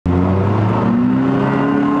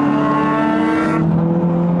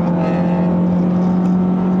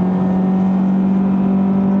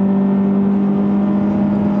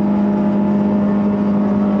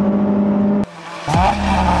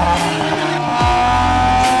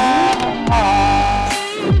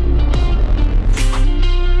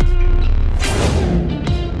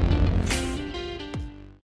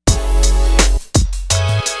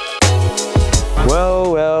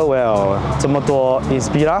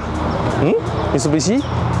Inspira， Mitsubishi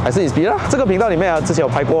还是 Inspira？ 这个频道里面啊，之前有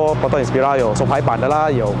拍过 Bottom Inspira 有手排版的啦，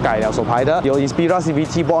有改了手排的，有 Inspira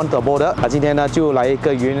CVT Born Turbo 的。今天呢就来一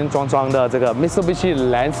个原原装装的这个 Mitsubishi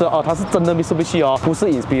Lancer 哦，它是真的 Mitsubishi 哦，不是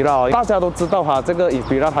Inspira 哦。大家都知道哈，这个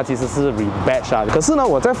Inspira 它其实是 rebatch 啊。可是呢，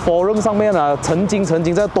我在 forum 上面呢，曾经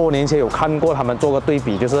在多年前有看过他们做个对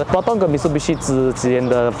比，就是 Bottom 跟 Mitsubishi 之间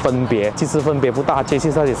的分别，其实分别不大，接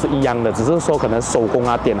近上也是一样的，只是说可能手工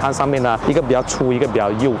啊、点焊上面呢，一个比较粗，一个比较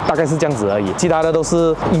幼，大概是这样子而已。其他的都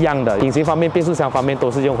是一样的，引擎方面、变速箱方面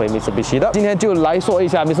都是用回 Mitsubishi 的。今天就来说一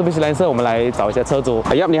下 Mitsubishi Lancer， 我们来找一下车主。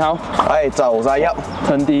Ayap 你好，早我是Ayap，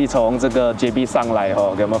特地从这个 JB 上来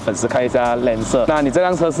哦，给我们粉丝看一下 Lancer。那你这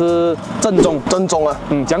辆车是正宗啊？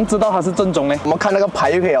怎样知道它是正宗呢？我们看那个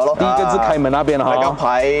牌就可以了咯。第一个是开门那边哈，那个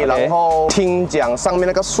牌，然后听讲上面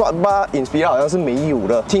那个 strut Inspira 好像是没有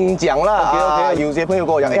的，听讲啦。OK， 有些朋友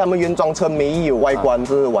跟我讲，他们原装车没有外观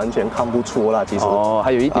是完全看不出啦，其实。哦，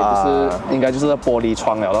还有一点就是，应该就是玻璃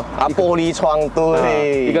窗了咯。玻璃窗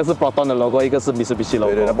对，一个是 Proton 的 logo， 一个是 Mitsubishi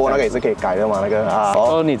logo。对，不过那个也是可以改的嘛，那个啊。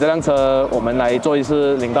哦，你这辆车我们来做一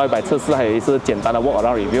次0到100测试，还有一次简单的 walk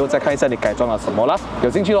around review， 再看一下你改装了什么啦。有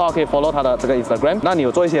兴趣的话可以 follow 他的这个 Instagram。那你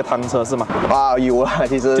有做一些汤车是吗？有啦，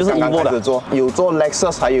其实就是刚开始做，有做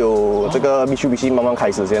Lexus， 还有这个 Mitsubishi 慢慢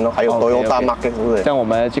开始先咯，还有 Toyota Market 是不是？这样我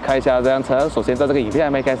们去看一下这辆车。首先在这个影片还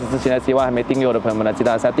没开始之前呢，希望还没订阅我的朋友们呢，记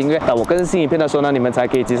得按下订阅。那我更新影片的时候呢，你们才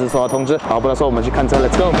可以及时收到通知。好，不然说我们去看车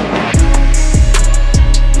 ，Let's go。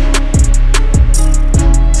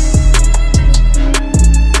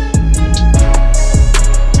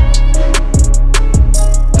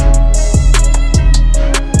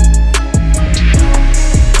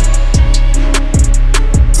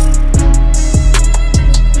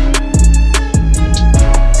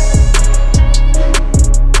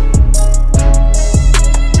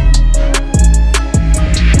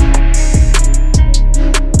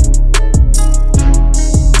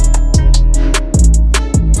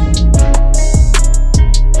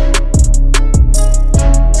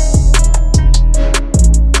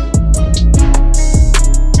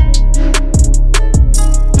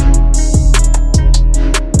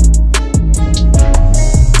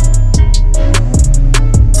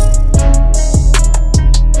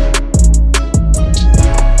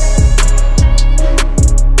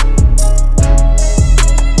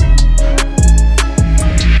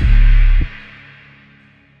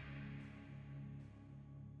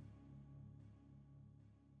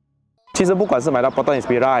其实不管是买到 Bottom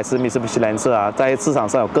Inspira 还是 Mitsubishi Lancer 啊，在市场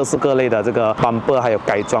上有各式各类的这个 bumper 还有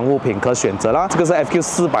改装物品可选择啦。这个是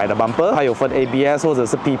FQ400的 bumper， 它有分 ABS 或者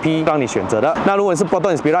是 PP 让你选择的。那如果你是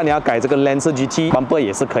Bottom Inspira， 你要改这个 Lancer GT bumper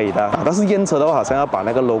也是可以的。但是验车的话，好像要把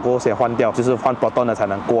那个 logo 先换掉，就是换 Bottom 的才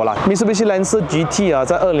能过啦。Mitsubishi Lancer GT 啊，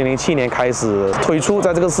在2007年开始推出，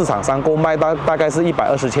在这个市场上购卖大概是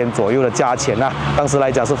120千左右的价钱啦。当时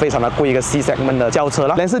来讲是非常的贵，一个 C segment 的轿车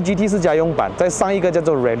啦。Lancer GT 是家用版，在上一个叫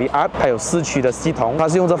做 Rally Up， 还有4驱的系统，它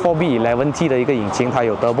是用这 4B11T 的一个引擎，它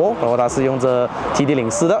有 Turbo， 然后它是用这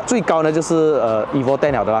TD04 的，最高呢就是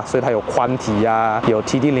Evo10 了的啦，所以它有宽体啊，有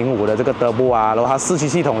TD05 的这个 Turbo 啊，然后它4驱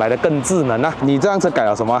系统来的更智能啊。你这辆车改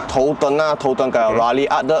了什么？头灯改了 Rally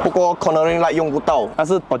Up 的，不过 Cornering Light 用不到，但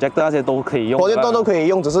是 Projector 那些都可以用 ，Projector 都可以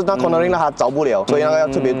用，只是那 Cornering Light 它找不了，所以那个要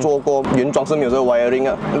特别做过，原装是没有这个 wiring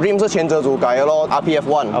啊。Rim 是前车主改的咯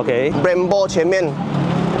 ，RPF1。OK。Brembo 前面。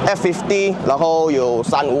F50， 然后有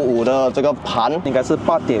355的这个盘，应该是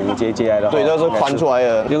8.5JJ 来的。对，这是宽出来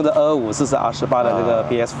的，用的25、40、28的这个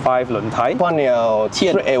PS5 轮胎，换了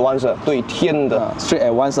Straight Advance， 对，天的Straight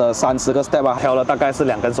Advance 30个 step 啊，调了大概是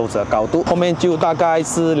2根手指的高度，后面就大概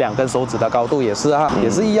是2根手指的高度，也是啊，也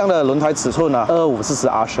是一样的轮胎尺寸啊，25、40、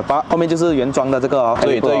28，后面就是原装的这个。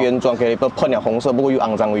对，这原装可以喷了红色，不过又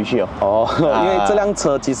肮脏回去哦。因为这辆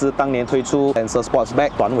车其实当年推出 Lancer Sportsback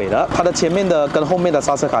短尾的，它的前面的跟后面的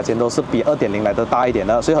刹车卡钳都是比2.0来的大一点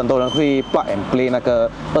的，所以很多人会 plug and play 那个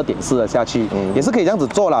2.4的下去，也是可以这样子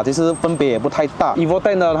做啦。其实分别也不太大。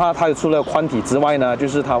Evo10 呢，它除了宽体之外呢，就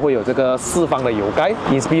是它会有这个4方的油盖。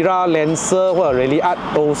Inspira、Lancer 或者 Rally Up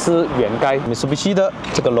都是圆盖。Mitsubishi 的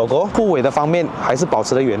这个 logo， 护尾的方面还是保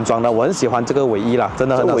持了原装的，我很喜欢这个尾翼啦，真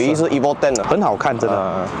的很。尾翼是 Evo10 的，很好看，真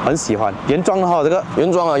的很喜欢。原装的哈，这个原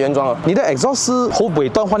装啊。你的 exhaust 是后尾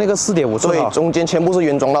段换那个4.5寸，对，中间全部是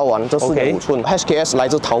原装到完，这4.5寸。HKS 来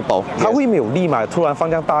自淘宝。它会没有力嘛？突然放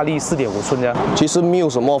这样大力4.5寸这样？其实没有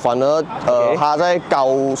什么，反而它在高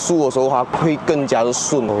速的时候它会更加的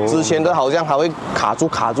顺。之前的好像还会卡住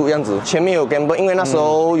这样子。前面有 gamber， 因为那时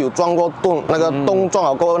候有撞过洞，那个洞撞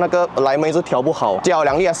了过后，那个来门是调不好，加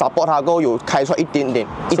了2力来 support 它过后有开出来一点点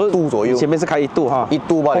，1度左右。前面是开1度哈，1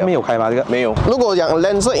度吧。后面有开吗？这个没有。如果讲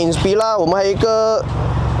Lancer Inspira， 我们还有一个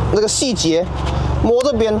那个细节。摸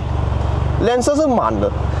这边，颜色是满的。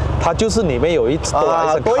 它就是里面有一层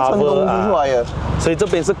多一层东西出来的，所以这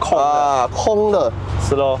边是空的，空的，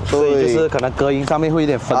是咯，所以就是可能隔音上面会有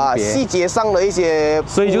点分别，细节上的一些，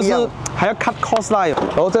所以就是还要 cut cost 啦。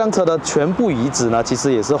然后这辆车的全部椅子呢，其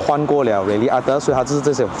实也是换过了 Rally-Art， 所以它就是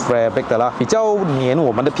这些 fabric 的啦，比较黏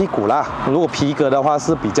我们的屁股啦。如果皮革的话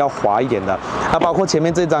是比较滑一点的。那包括前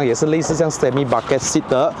面这张也是类似像 semi bucket seat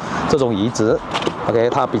的这种椅子。 OK，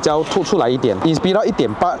 它比较凸出来一点 ，Inspira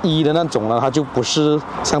 1.81的那种呢，它就不是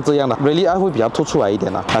像这样的 ，Rally-Art 会比较凸出来一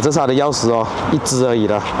点的。啊，这是它的钥匙哦，一只而已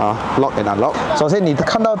的啊 ，lock and unlock。首先你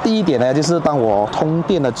看到第一点呢，就是当我通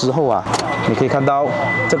电了之后啊，你可以看到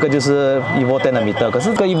这个就是 Evo 10的 meter， 可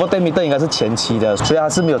是这个 Evo 10 meter 应该是前期的，所以它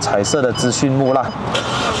是没有彩色的资讯幕啦。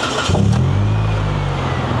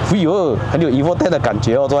 哎呦，很有 Evo 10的感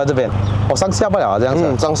觉哦，坐在这边，哦，上下不了这样子，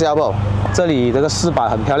上下不。这里这个饰板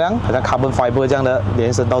很漂亮，好像 carbon fiber 这样的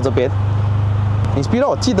延伸到这边。Inspira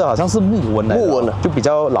我记得好像是木纹的，就比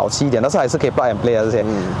较老气一点，但是还是可以 plug and play 啊这些。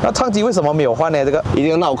那唱机为什么没有换呢？这个已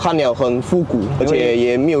经很好看了，很复古，而且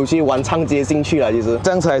也没有去玩唱机进去了。其实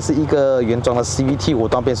这辆车还是一个原装的 CVT 5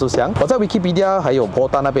段变速箱。我在 Wikipedia 还有波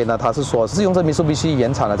丹那边呢，他是说是用这 Mitsubishi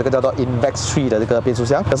原厂的这个叫做 INVECS-III 的这个变速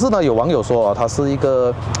箱。可是呢，有网友说它是一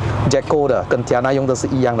个 Jacko 的，跟加纳用的是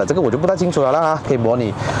一样的，这个我就不太清楚了啦。可以模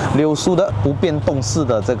拟6速的不变动式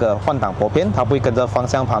的这个换挡拨片，它不会跟着方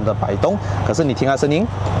向盘的摆动。可是你听它声音。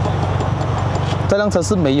 这辆车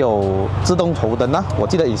是没有自动头灯啊，我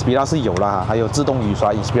记得 Inspira 是有啦，还有自动雨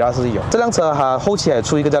刷 Inspira 是有。这辆车它后期还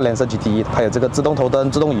出一个叫 Lancer GT， 它有这个自动头灯、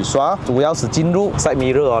自动雨刷、主钥匙进入 Side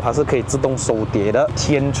Mirror 哦，它是可以自动收叠的。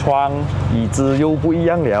天窗、椅子又不一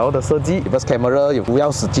样了的设计 ，Reverse Camera 有主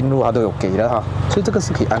钥匙进入它都有给的哈，所以这个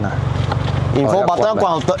是可以按的。Info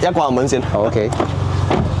button 要关门先。OK。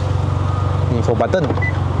Info button。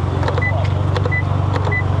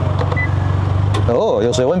 哦，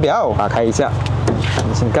有水温表，打开一下，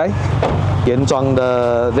引擎盖，原装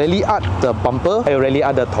的 Rally-Art 的 bumper， 还有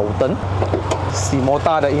Rally-Art 的头灯。 CMO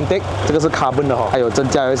大的 intake， 这个是 carbon 的哈，还有增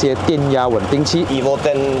加了一些电压稳定器。Evo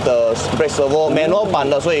 10的 brake servo manual 版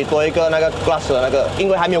的，所以多一个那个 glass 的那个，因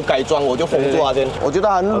为还没有改装，我就封住它先。我觉得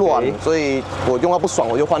它很软，所以我用它不爽，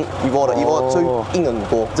我就换 Evo 的 ，Evo 就硬很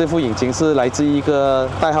多。这副引擎是来自一个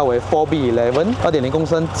代号为 4B11 2.0公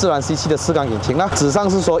升自然吸气的4缸引擎啦，纸上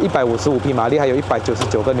是说155匹马力，还有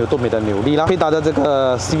199个牛顿米的扭力啦，配搭的这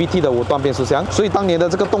个 CVT 的5段变速箱，所以当年的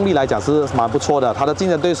这个动力来讲是蛮不错的。它的竞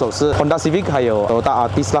争对手是 Honda Civic 还有 Toyota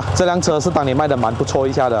Altis 啦，这辆车是当年卖的蛮不错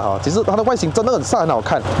一下的哈。其实它的外形真的很好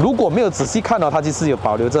看，如果没有仔细看哦，它其实有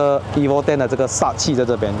保留着 Evo 10的这个煞气在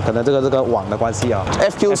这边，可能这个网的关系啊。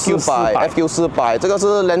FQ400，这个是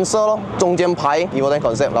Lancer 咯，中间排 Evo 10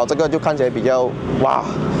 concept， 然后这个就看起来比较哇。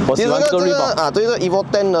 我喜欢这个 ribbon 啊，对，这 Evo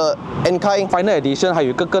 10的 N 开 Final Edition 还有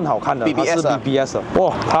一个更好看的 BBS 啊 ，BBS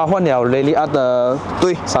哇，它换了 Rally-Art 的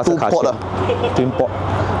对刹车卡钳的 Twin Port，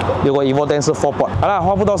 如果 Evo 10是 4 Port。好了，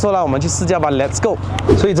话不多说了，我们去试驾吧 ，Let's go。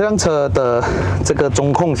所以这辆车的这个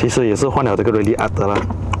中控其实也是换了这个 Rally-Art 的啦，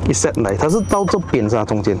一 set 来，它是到这边是吧？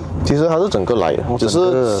中间，其实它是整个来的，只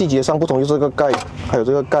是细节上不同，就是这个盖，还有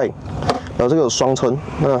这个盖，然后这个有双层，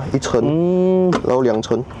一层，然后2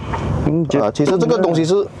层，其实这个东西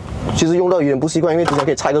是。 其实用到有点不习惯，因为之前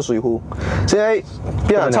可以插一个水壶，现在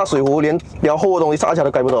不想插水壶，连比较厚的东西插起来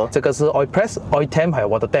都盖不到。这个是 oil press、oil temp 还有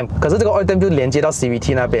water temp， 可是这个 oil temp 就连接到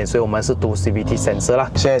CVT 那边，所以我们是读 CVT sensor 啦。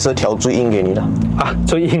现在是调最硬给你的啊，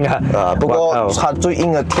最硬啊！不过它最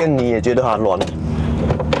硬的天你也觉得它软。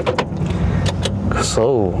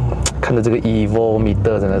So， 看着这个 Evo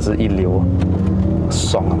meter 真的是一流，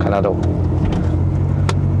爽啊！看到都。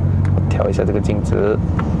调一下这个镜子。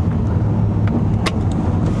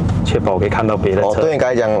 确保可以看到别的车。对你刚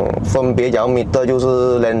才讲，分别讲 meter 就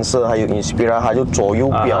是 Lancer 还有 Inspira， 它就左右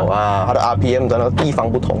表啊，它的 RPM 的那个地方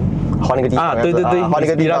不同，换一个地方。对，换一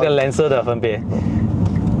个地方跟 Lancer 的分别。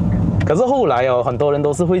可是后来哦，很多人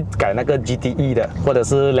都是会改那个 GTE 的，或者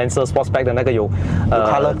是 Lancer Sportsback 的那个有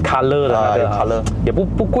color 的那个 color， 也不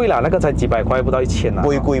贵啦，那个才几百块，不到1000啦。不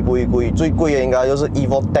会贵，最贵的应该就是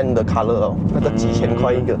Evo 10的 color 哦，那个几千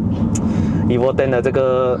块一个。Evo 10的这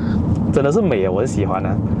个真的是美啊，我是喜欢的。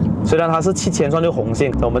 虽然它是7000转就红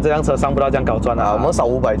线，我们这辆车上不到这样高转啊，我们少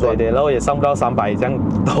500转，对，然后也上不到300这样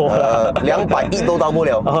多了，210都到不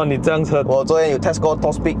了。然后你这辆车，我昨天有 test 过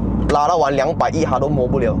top speed， 拉到完210它都摸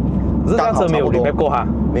不了。可是这辆车没有 remap 过哈？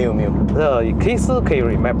没有。可以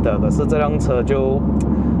remap 的，可是这辆车就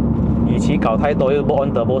与其搞太多又不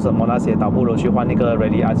on turbo 什么那些，倒不如去换一个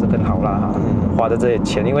rally 还是更好啦哈。花的这些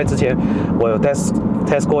钱，因为之前我有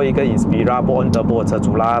test 过一个 Inspira 不 on turbo 的车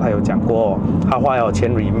主啦，他有讲过，他花了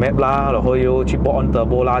钱 remap 啦，然后又去不 on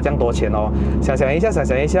turbo 啦，这样多钱哦。想想一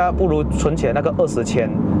下，不如存钱那个20千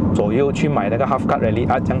左右去买那个 half cut rally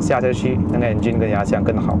啊，这样下去，那个 engine 跟压箱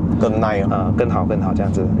更好，更耐啊，更好这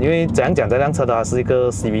样子。因为怎样讲，这辆车的话是一个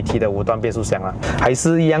CVT 的无段变速箱啦，还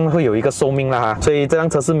是一样会有一个寿命啦哈，所以这辆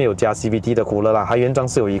车是没有加 CVT 的轱辘啦，它原装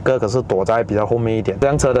是有一个，可是躲在比较后面一点。这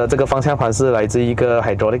辆车的这个方向盘是来自一个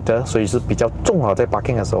hydraulic 的，所以是比较重啊，在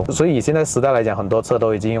parking 的时候。所以现在时代来讲，很多车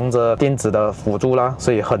都已经用着电子的辅助啦，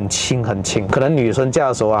所以很轻。可能女生驾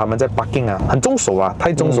的时候啊，他们在 parking 啊很重手啊，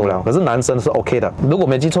太重手了。可是男生是 OK 的。如果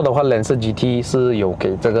没记错的话 ，Lancer GT 是有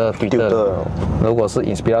给这个 Twitter 的，如果是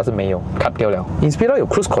Inspira 是没有 cut 掉了。Inspira 有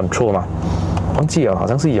cruise control 吗？忘记了，好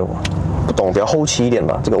像是有。不懂，比较后期一点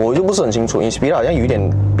吧，这个我就不是很清楚。Inspira 好像有一点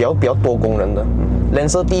比较多功能的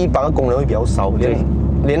 ，Lancer 第一版的功能会比较少，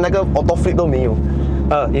连那个 auto flip 都没有。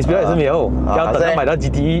Inspira 也是没有，要等到买到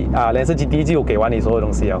GT 啊，Lancer GT 就有给完你所有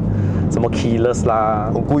东西哦，什么 keyless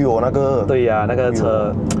啦，很贵哦那个。对呀，那个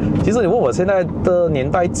车，其实你问我现在的年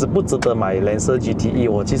代值不值得买 Lancer GT，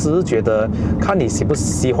 我其实是觉得看你喜不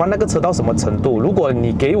喜欢那个车到什么程度。如果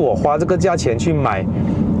你给我花这个价钱去买，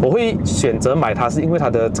我会选择买它，是因为它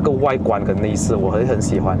的这个外观跟内饰我很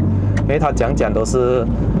喜欢，因为它讲都是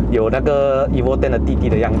有那个 Evo10 的弟弟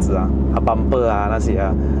的样子啊，它 bumper 啊那些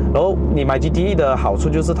啊。然后你买 GTE 的好处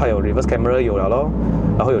就是它有 reverse camera 有了咯，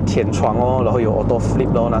然后有天窗哦，然后有 auto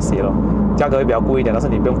flip 咯那些咯，价格会比较贵一点，但是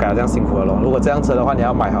你不用改得这样辛苦了咯。如果这辆车的话，你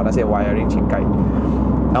要买好那些 wiring 去改。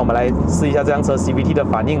那我们来试一下这辆车 CVT 的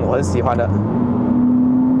反应，我很喜欢的。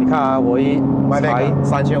你看啊，我一踩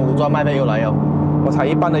3500转迈背又来了，我踩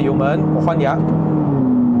一半的油门，我换牙。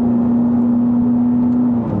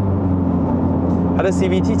它的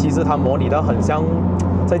CVT 其实它模拟到很像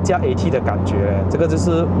在加 AT 的感觉，这个就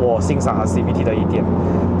是我欣赏它 CVT 的一点。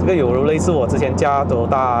这个有类似我之前加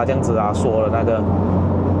Toyota这样子啊说的那个。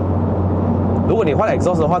如果你换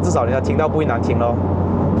exhaust 的话，至少人家听到不会难听咯。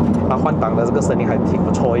它换挡的这个声音还挺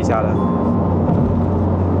不错一下的。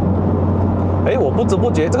哎，我不知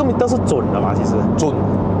不觉这个meter是准的嘛？其实准，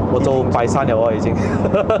我走130了哦，已经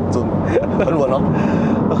准，很稳哦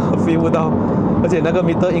，feel 不到。而且那个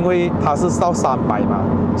meter因为它是到300嘛，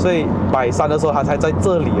所以130的时候它才在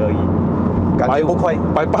这里而已，感觉不快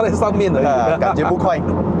，180在上面而已，感觉不快。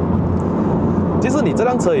其实你这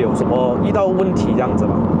辆车有什么遇到问题这样子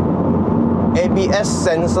吗 ？ABS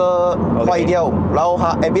sensor 坏掉，然后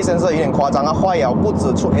它 ABS sensor 有点夸张，它坏了不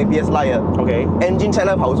止出 ABS light 了 ，OK，engine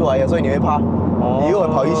check 跑出来了，所以你会怕，你又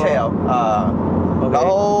跑一切了啊。然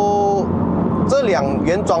后这辆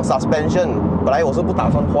原装 suspension 本来我是不打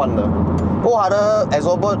算换的。不过它的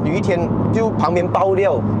absorber 有一天就旁边爆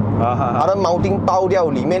掉，它的铆钉爆掉，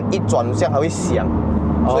里面一转向还会响，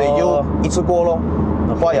所以就一次过咯。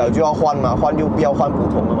坏了就要换嘛，换就不要换普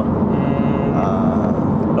通的嘛。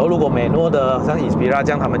然后如果美诺的像 Inspira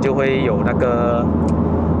这样，他们就会有那个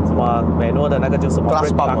什么美诺的那个就是什么 clutch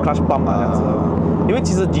bump 啊这样子。因为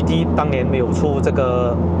其实 GT 当年没有出这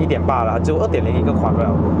个1.8了，只有2.0一个款了，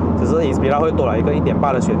只是 Inspira 会多了一个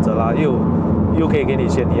1.8的选择啦，又可以给你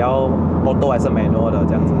选你要 auto 还是 manual 的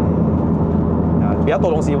这样子，比较多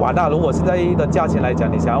东西玩啊。如果现在的价钱来讲，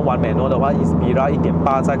你想要玩 manual 的话 ，Inspira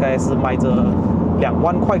 1.8大概是卖着2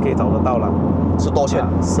万块可以找得到了，10多千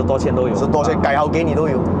，10多千都有，10多千改好给你都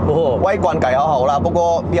有。哦，外观改好啦，不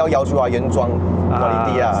过不要要求啊原装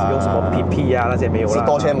quality啊，用什么 PP 啊那些没有啦。10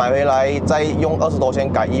多千买回来，再用20多千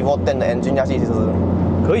改 Evo10 的 engine 下去，其实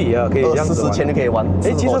可以啊，可以这样子40千就可以玩。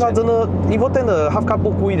哎，其实它真的 Evo10 的 half cut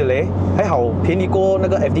不贵的嘞，还好便宜过那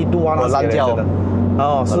个 FD2啊那些的。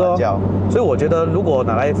哦，是哦。所以我觉得如果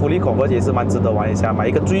拿来fully convert也是蛮值得玩一下，买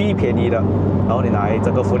一个最便宜的，然后你拿来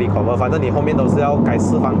整个fully convert，反正你后面都是要改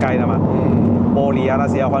四方盖的嘛，玻璃啊那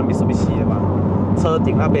些要换 Mitsubishi 的嘛，车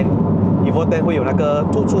顶那边 Evo10 会有那个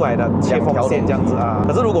凸出来的切缝线这样子啊。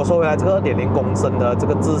可是如果说回来这个2.0公升的这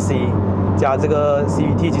个自吸加这个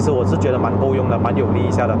CVT， 其实我是觉得蛮够用的，蛮有力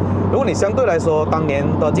一下的。如果你相对来说当年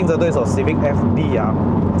的竞争对手 Civic FD 啊，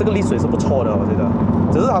这个力水是不错的，我觉得。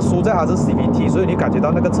只是它输在它是 CVT， 所以你感觉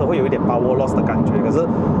到那个车会有一点 power loss 的感觉，可是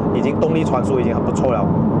已经动力传输已经很不错了，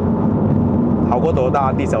好过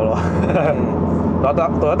Toyota diesel 了。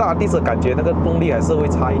Toyota diesel 感觉那个动力还是会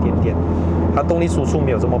差一点点，它动力输出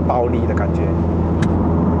没有这么暴力的感觉。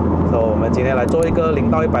所以我们今天来做一个0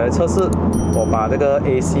到100的测试，我把这个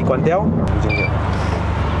AC 关掉。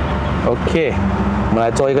OK， 我们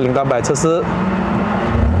来做一个0到100的测试，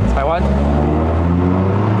踩完。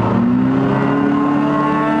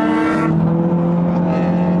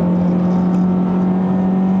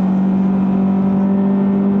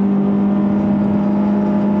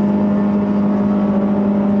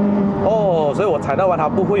踩到弯，它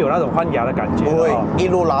不会有那种换牙的感觉。不会，一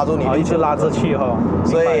路拉住你，一直拉着去哈。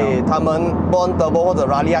所以他们 Born Turbo 或者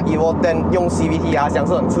Rally Evo10 用 CVT 牙箱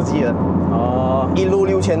是很刺激的。哦，一路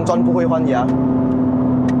6000转不会换牙。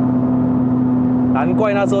难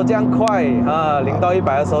怪那时候这样快啊，0到100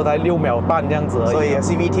的时候才6秒半这样子而已。所以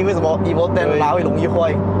CVT 为什么 Evo10 拉会容易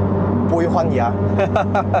坏？不会换牙，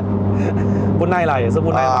不耐拉也是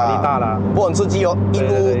不耐拉力大啦，不很刺激哦，一路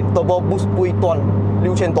都不会断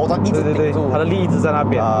，6000多转一直顶住，它的力一直在那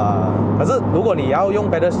边啊。可是如果你要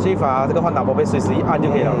用 pedal shift 啊，这个换挡拨片随时一按就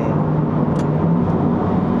可以了。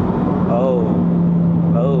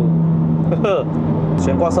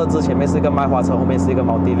悬挂设置前面是一个麦花臣，后面是一个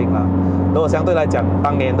multi link啦。如果相对来讲，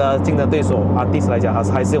当年的竞争对手Artis来讲，它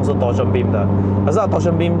还是用是 torsion beam 的，可是它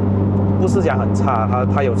torsion beam 不是讲很差，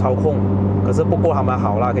它有操控，可是不过他们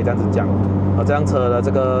好啦，可以这样子讲。这辆车的这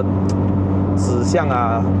个指向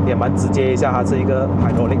啊，也蛮直接一下，它是一个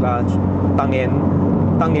hydraulic 啦。当年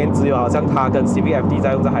只有好像它跟 CVFD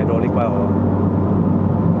在用这 hydraulic 罢了，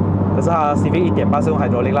可是它 CV 1.8是用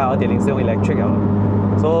hydraulic 啦，2.0是用 electric 了，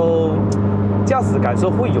所以驾驶感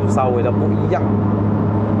受会有稍微的不一样。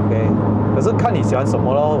OK， 可是看你喜欢什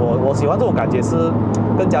么咯。我喜欢这种感觉是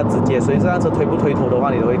更加直接，所以这辆车推不推头的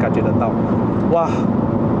话，你都会感觉得到。哇，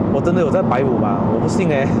我真的有在摆舞吗？我不信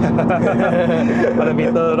哎。它的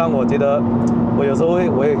meter让我觉得，我有时候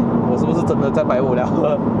我是不是真的在摆舞了？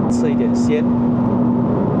吃一点鲜。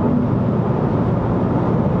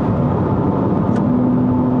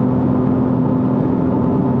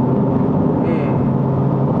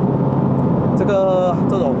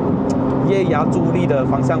这种液压助力的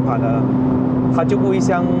方向盘呢，它就不会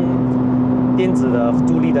像电子的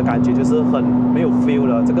助力的感觉，就是很没有 feel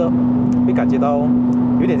了。这个会感觉到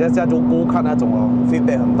有点像做锅看那种哦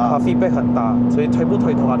 ，feedback 很大，它 feedback 很大，所以推不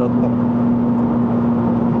推头它都懂。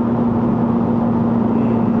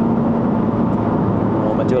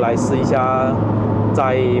我们就来试一下，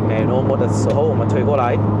在manual mode的时候，我们推过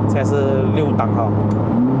来，现在是6档哈，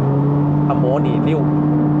它模拟6。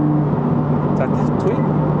再推，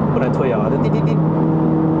不能推啊！这滴滴滴，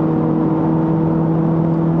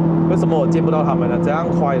为什么我见不到他们呢？这样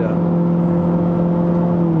快的，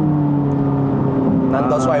难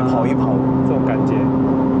得出来跑一跑，这种感觉。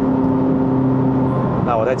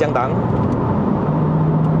那我再降档，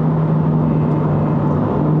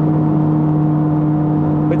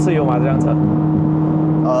会吃油吗？这辆车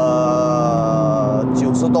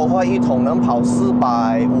？90多块一桶，能跑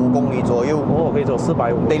450公里左右。哦，可以走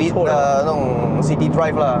450。daily 的那种 city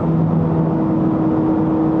drive 啦。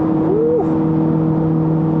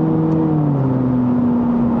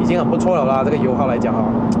已经很不错了啦，这个油耗来讲哈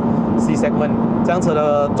 ，C segment 这辆车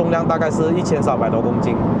的重量大概是1300多公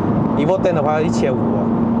斤，Evo10的话1500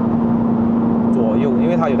左右，因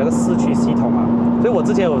为它有那个4驱系统嘛。所以我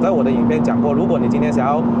之前有在我的影片讲过，如果你今天想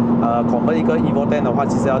要convert一个 Evo10的话，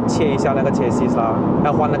其实要切一下那个chassis啦，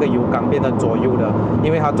要换那个油缸变成左右的，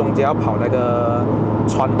因为它中间要跑那个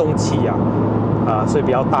传动器啊，所以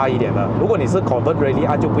比较大一点的。如果你是 convert ready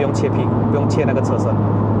就不用切皮，不用切那个车身，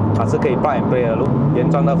是可以 plug and play 的。原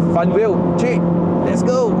装的 front wheel 去 ，Let's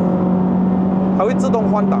go， 它会自动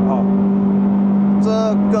换挡哦。这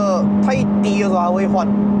个太低的时候它会换。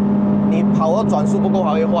你跑的转速不够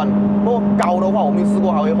还会换，不过高的话我没有试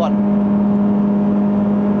过还会换。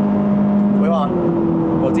会换？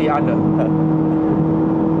我自己按的。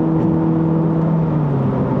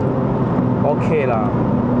OK 啦，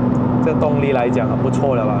这动力来讲很不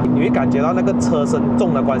错了啦。你会感觉到那个车身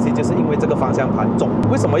重的关系，就是因为这个方向盘重。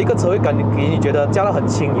为什么一个车会给你觉得驾得很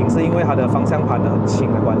轻盈，是因为它的方向盘很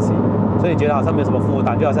轻的关系，所以你觉得好像没有什么负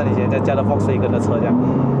担，就好像你现在驾的 Volkswagen 的车这样。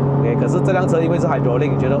OK， 可是这辆车因为是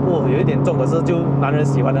hydraulic， 你觉得哦有一点重，可是就男人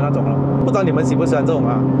喜欢的那种了。不知道你们喜不喜欢这种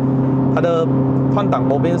啊？它的换挡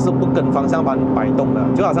拨片是不跟方向盘摆动的，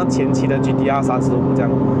就好像前期的 GTR 35这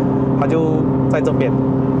样，它就在这边。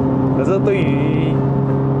可是对于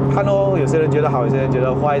看哦，有些人觉得好，有些人觉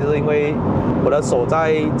得坏，就是因为我的手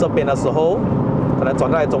在这边的时候，可能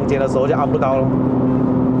转在中间的时候就按不到了。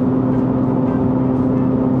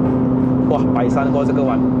哇，摆3过这个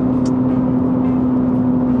弯。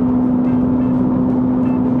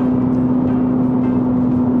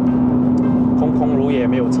空如也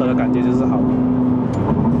没有车的感觉就是好。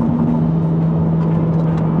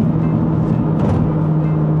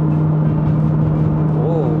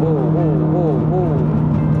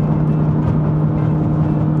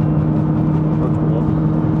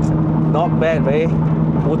Not bad， 呗，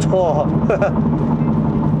不错。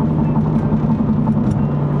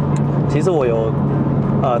其实我有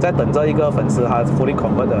在等着一个粉丝，他 fully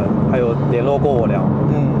convert 的，他有联络过我了。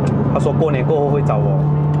他说过年过后会找我。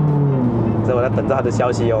所以我在等着他的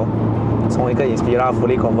消息哦。从一个 Inspira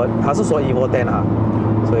fully convert， 他是说 Evo 10啊，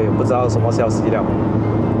所以不知道什么消息了。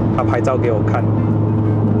他拍照给我看。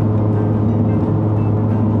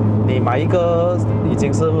你买一个已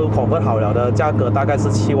经是 convert 好了的，价格大概是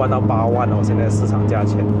7万到8万哦，现在市场价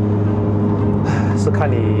钱。是看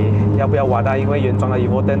你要不要玩啊，因为原装的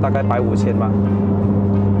Evo 10大概15000嘛。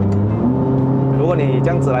如果你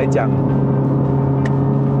这样子来讲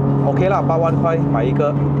 ，OK 啦，8万块买一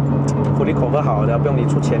个 fully convert 好的，不用你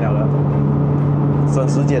出钱了的，省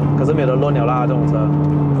时间。可是没有得论了啦，这种车。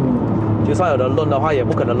就算有的论的话，也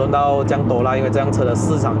不可能论到这样多啦，因为这辆车的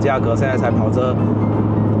市场价格现在才跑着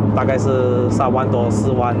大概是3万多、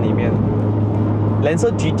4万里面。蓝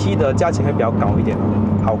色 GT 的价钱会比较高一点哦，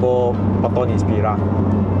好过 Proton Inspira，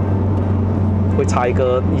 会差一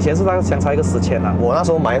个，以前是大概相差一个10,000啊。我那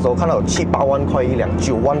时候买的时候看到有7、8万块一辆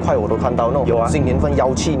，9万块我都看到那种。有啊，新年份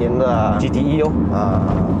17年的啊 GTE 哦。啊，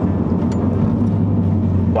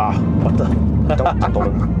哇，我的，很多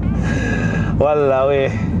人。哇啦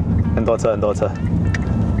喂，很多车，很多车。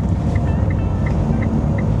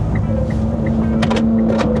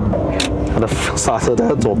它的刹车在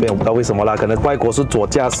左边，我不知道为什么啦，可能外国是左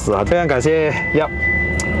驾驶啊。非常感谢呀，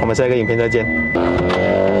我们下一个影片再见。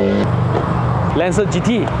蓝色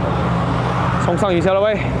GT 冲上云霄了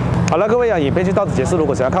喂！好了，各位啊，影片就到此结束。如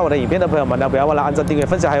果想要看我的影片的朋友们呢，不要忘了按赞、订阅、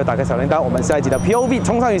分享，还有打开小铃铛。我们下一集的 POV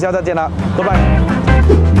冲上云霄再见了，拜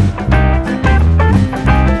拜。